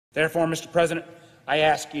Therefore, Mr. President, I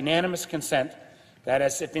ask unanimous consent that,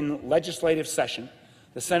 as if in legislative session,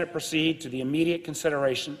 the Senate proceed to the immediate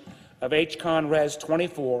consideration of H-Con Res.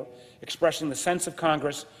 24, expressing the sense of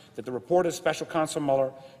Congress that the report of Special Counsel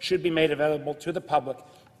Mueller should be made available to the public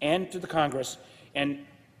and to the Congress, and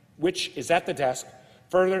which is at the desk.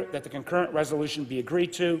 Further, that the concurrent resolution be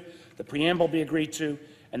agreed to, the preamble be agreed to,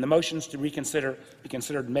 and the motions to reconsider be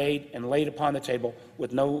considered made and laid upon the table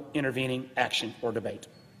with no intervening action or debate.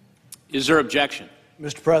 Is there objection?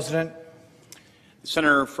 Mr. President, The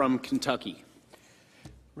senator from Kentucky.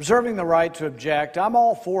 reserving the right to object, I'm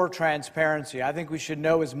all for transparency. I think we should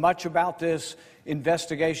know as much about this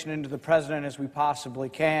investigation into the president as we possibly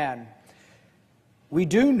can. We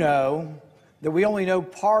do know that we only know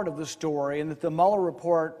part of the story and that the Mueller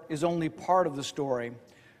report is only part of the story.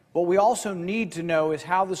 What we also need to know is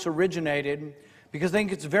how this originated, because I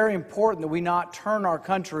think it's very important that we not turn our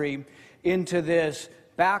country into this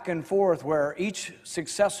back and forth where each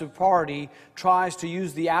successive party tries to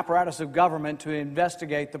use the apparatus of government to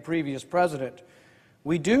investigate the previous president.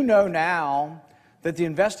 We do know now that the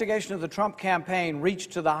investigation of the Trump campaign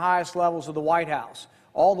reached to the highest levels of the White House,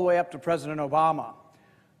 all the way up to President Obama.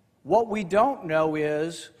 What we don't know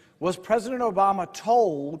is, was President Obama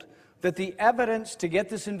told that the evidence to get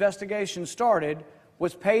this investigation started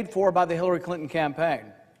was paid for by the Hillary Clinton campaign?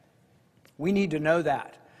 We need to know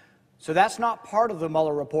that. So that's not part of the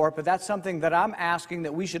Mueller report, but that's something that I'm asking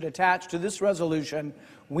that we should attach to this resolution.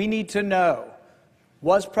 We need to know,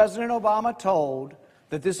 was President Obama told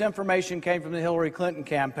that this information came from the Hillary Clinton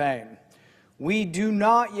campaign? We do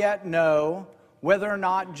not yet know whether or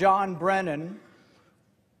not John Brennan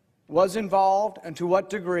was involved and to what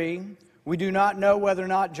degree. We do not know whether or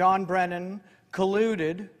not John Brennan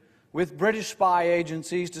colluded with British spy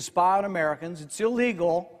agencies to spy on Americans. It's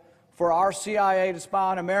illegal for our CIA to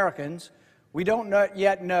spy on Americans. We don't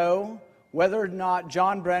yet know whether or not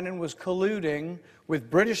John Brennan was colluding with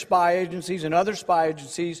British spy agencies and other spy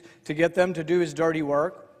agencies to get them to do his dirty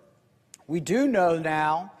work. We do know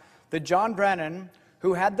now that John Brennan,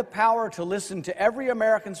 who had the power to listen to every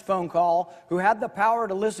American's phone call, who had the power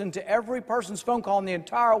to listen to every person's phone call in the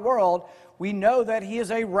entire world, we know that he is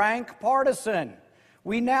a rank partisan.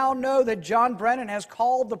 We now know that John Brennan has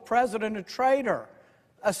called the president a traitor,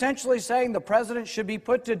 essentially saying the president should be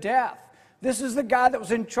put to death. This is the guy that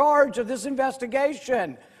was in charge of this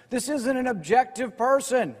investigation. This isn't an objective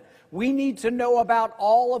person. We need to know about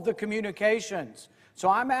all of the communications. So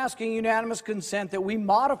I'm asking unanimous consent that we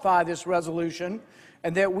modify this resolution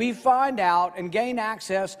and that we find out and gain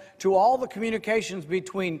access to all the communications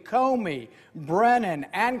between Comey, Brennan,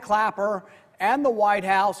 and Clapper, and the White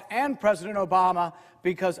House, and President Obama,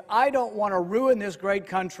 because I don't want to ruin this great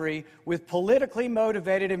country with politically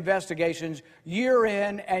motivated investigations year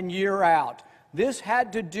in and year out. This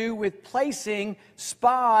had to do with placing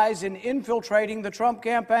spies and infiltrating the Trump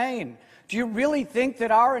campaign. Do you really think that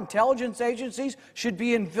our intelligence agencies should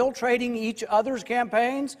be infiltrating each other's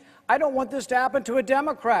campaigns? I don't want this to happen to a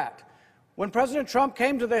Democrat. When President Trump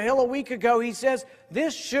came to the Hill a week ago, he says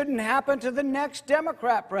this shouldn't happen to the next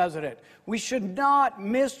Democrat president. We should not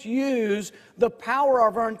misuse the power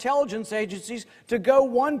of our intelligence agencies to go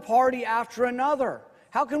one party after another.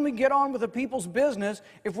 How can we get on with the people's business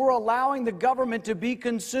if we're allowing the government to be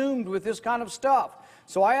consumed with this kind of stuff?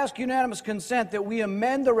 So I ask unanimous consent that we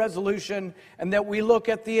amend the resolution and that we look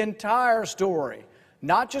at the entire story,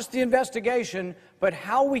 not just the investigation, but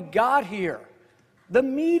how we got here. The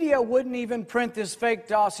media wouldn't even print this fake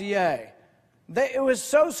dossier. It was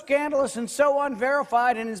so scandalous and so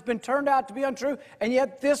unverified and has been turned out to be untrue, and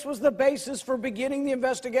yet this was the basis for beginning the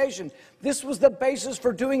investigation. This was the basis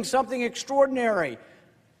for doing something extraordinary,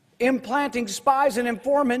 implanting spies and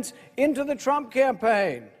informants into the Trump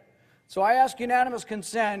campaign. So I ask unanimous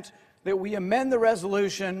consent that we amend the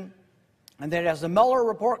resolution and that as the Mueller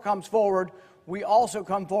report comes forward, we also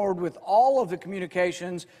come forward with all of the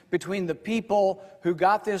communications between the people who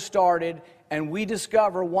got this started, and we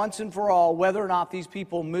discover once and for all whether or not these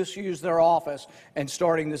people misuse their office in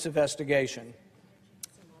starting this investigation.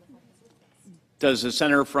 Does the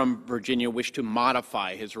senator from Virginia wish to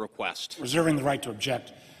modify his request? Reserving the right to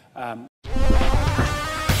object.